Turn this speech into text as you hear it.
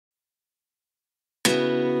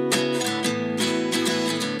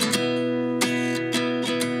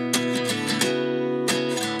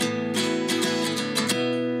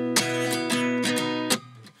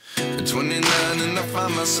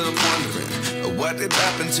what did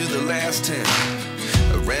happen to the last 10?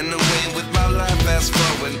 I ran away with my life, fast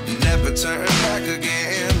forward, never turn back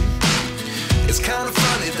again. It's kind of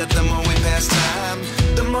funny that the more we pass time,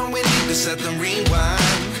 the more we need to set them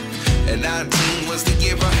rewind. And 19 was the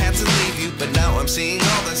year I had to leave you, but now I'm seeing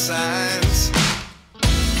all the signs.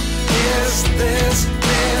 Is this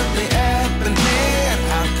really happening?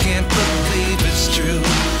 I can't believe it's true.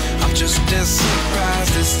 I'm just as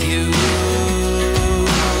surprised as you.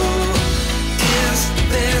 Is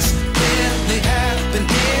this really happening?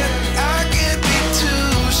 I can't be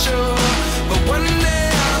too sure, but one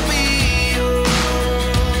day I'll be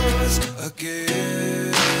yours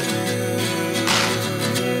again.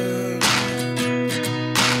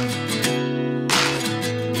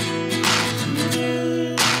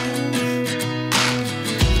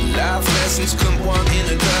 Life lessons come one in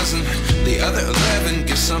a dozen. The other 11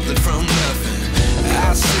 get something from nothing.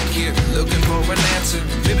 I sit here looking for an answer.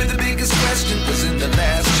 Maybe the biggest question was in the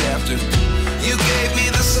last chapter. You gave me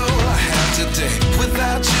the soul I have today.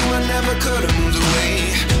 Without you I never could have moved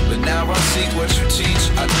away. But now I see what you teach.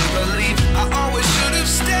 I do believe I always should have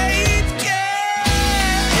stayed.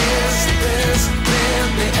 Yeah. Is this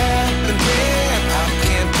really happening? I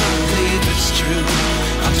can't believe it's true.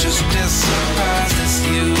 I'm just as surprised as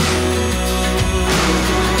you.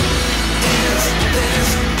 Is this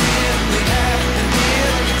really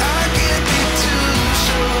happening? I can't be too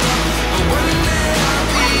sure, but one day I'll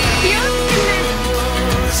be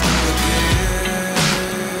yours again.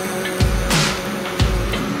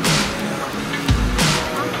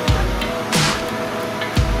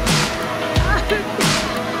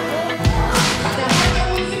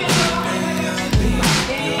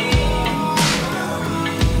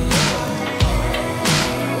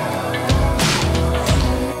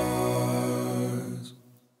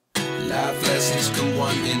 Life lessons come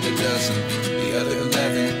one in a dozen. The other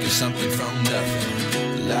 11 get something from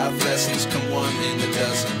nothing. Life lessons come one in a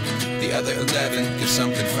dozen. The other 11 get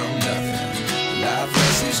something from nothing. Life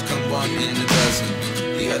lessons come one in a dozen.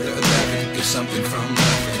 The other 11 get something from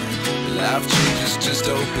nothing. Life changes just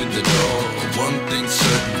open the door. One thing's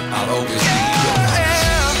certain, I'll always be yours.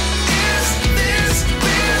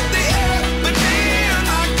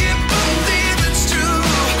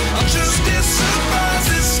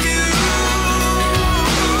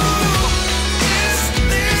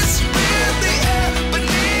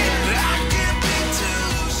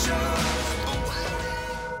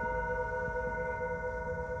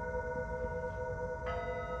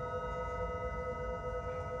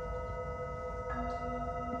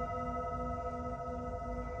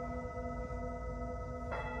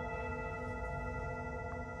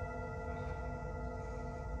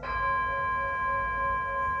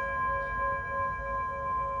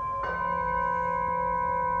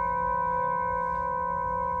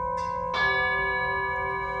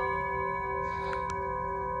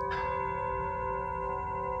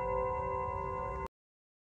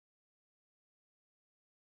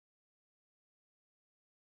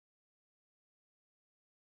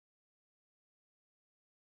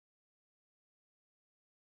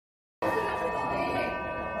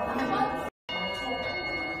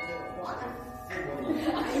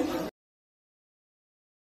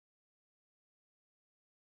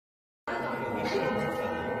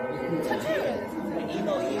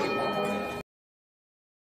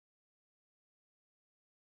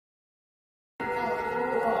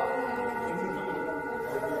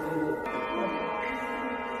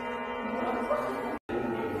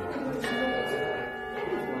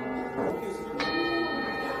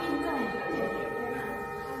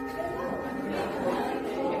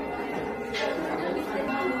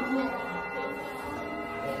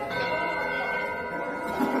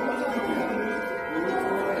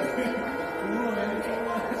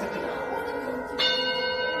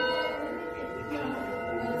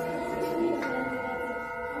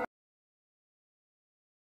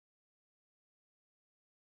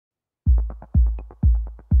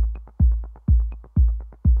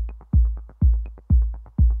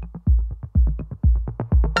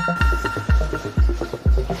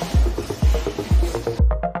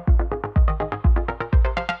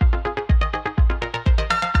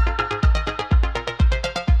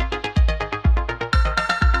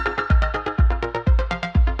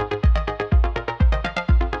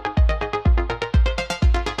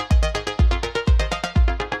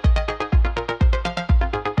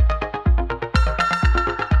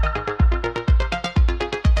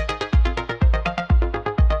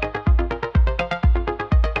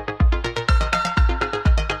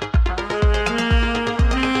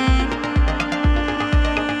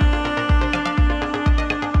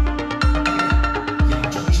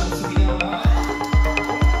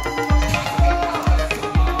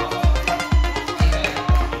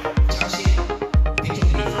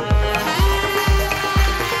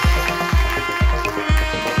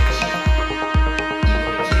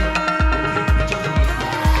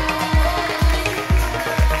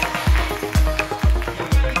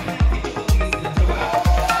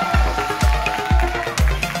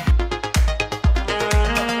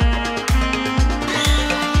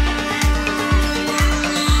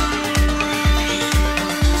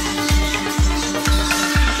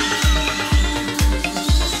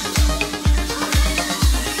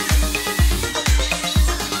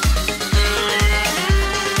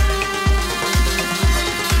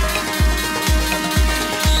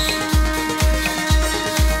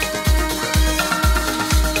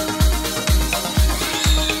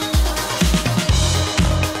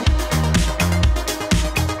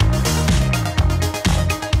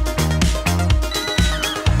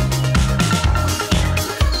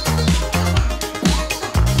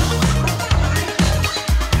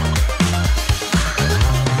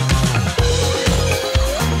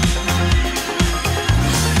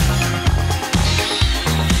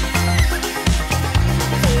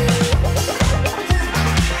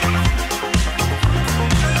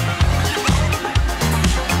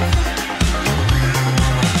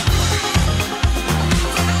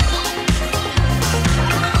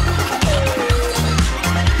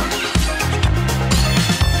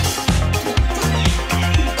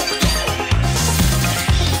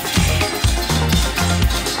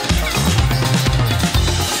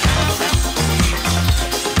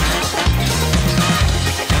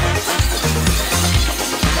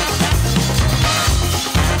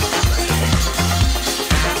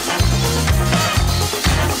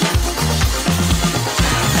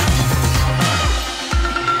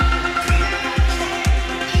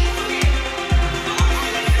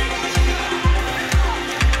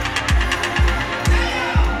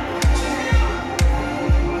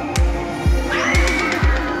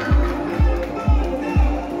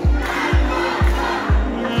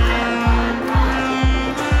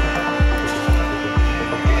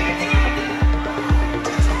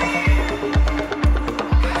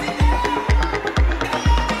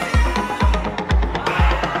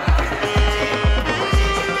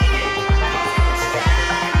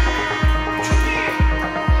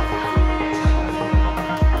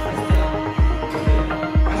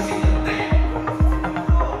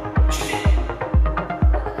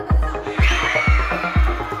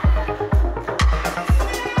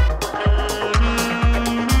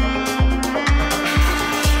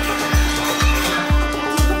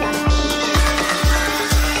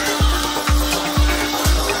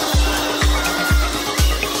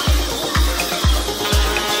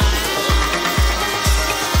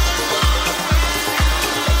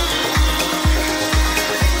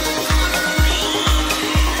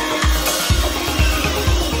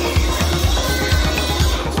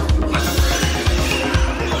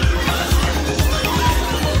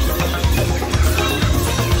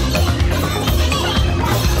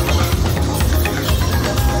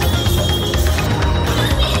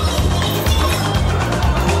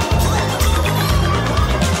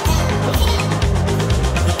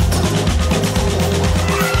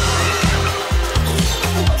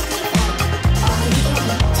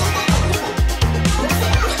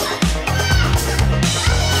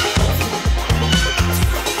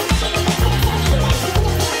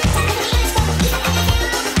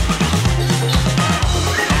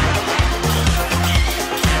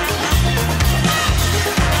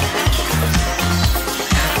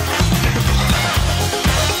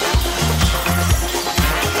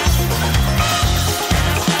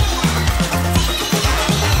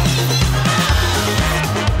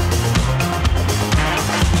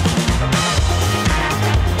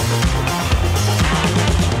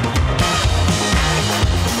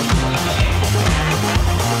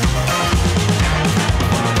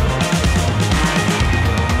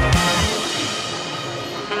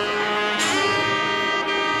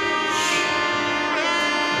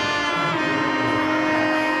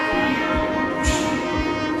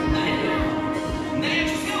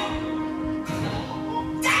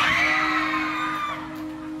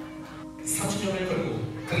 30점을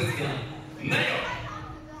걸고 가겠습니다.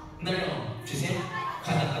 날려 주세요.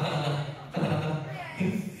 간다.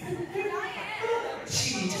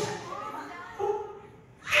 시작.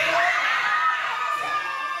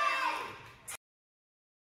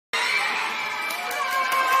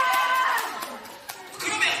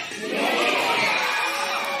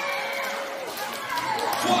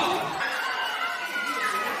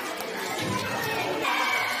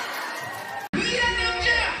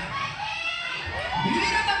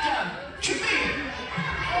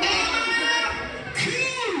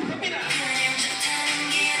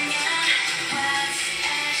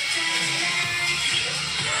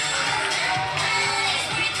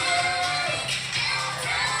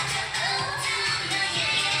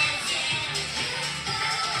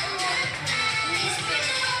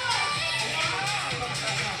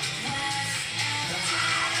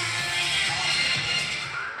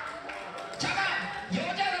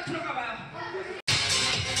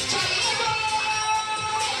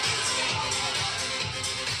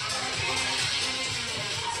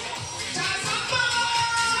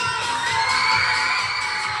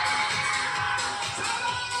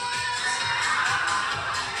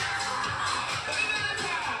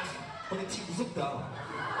 무섭다.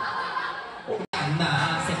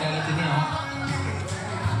 안나 생각이 드네요.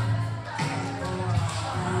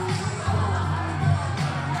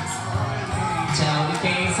 자, 우리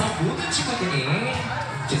배에서 모든 친구들이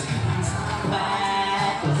좋습니다.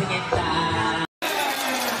 와, 고생했다.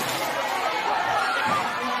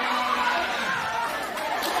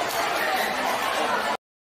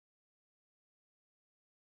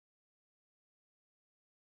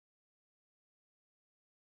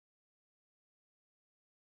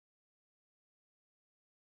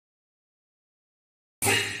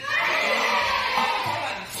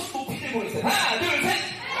 하나, 둘, 셋!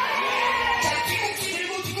 자,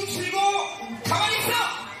 뒤꿈치 들고, 가만히 있어!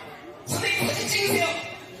 선생님 사진 찍으세요!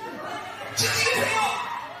 찍으세요!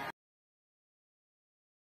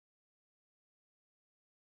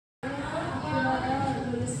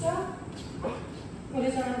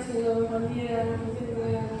 우리 저랑 지금 언니랑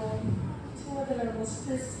동생들하고 친구들하고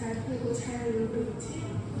스트레스 잘 풀고 잘 놀고 있지?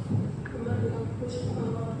 엄마를 보고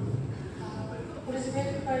싶어. 우리 집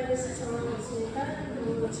해피바이러스 정하고 있으니까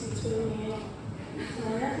너무 지금 조용히 해.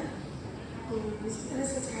 좋아요?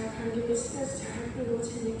 스트레스 잘 감기고 스트레스 잘 풀고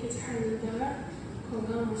재밌게 잘 놀다가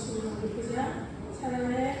건강한 모습으로 우리 보자.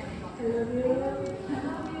 사랑해. I love you.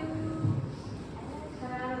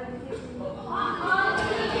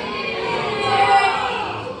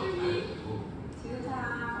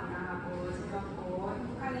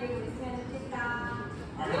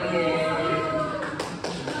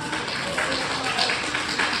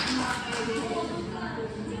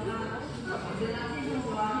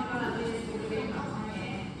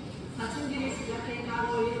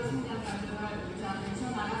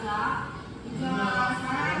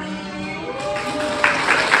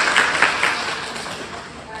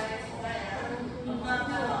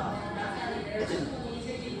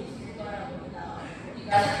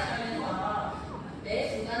 매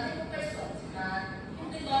순간 행복할 수 없지만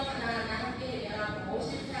힘든 건 하나하나 함께 해결하고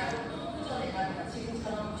실패하고 또 도전해가는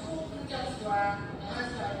지금처럼 초긍정수와 건강한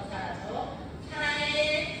수와로 살아줘.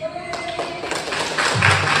 사랑해.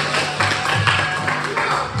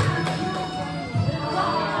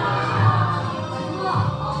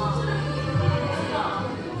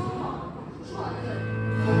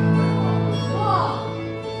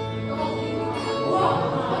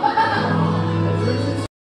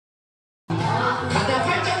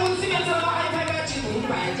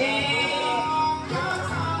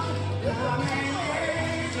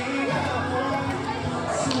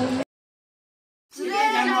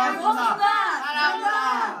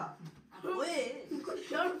 사랑합니다. 뭐해?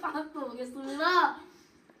 별 받고 오겠습니다.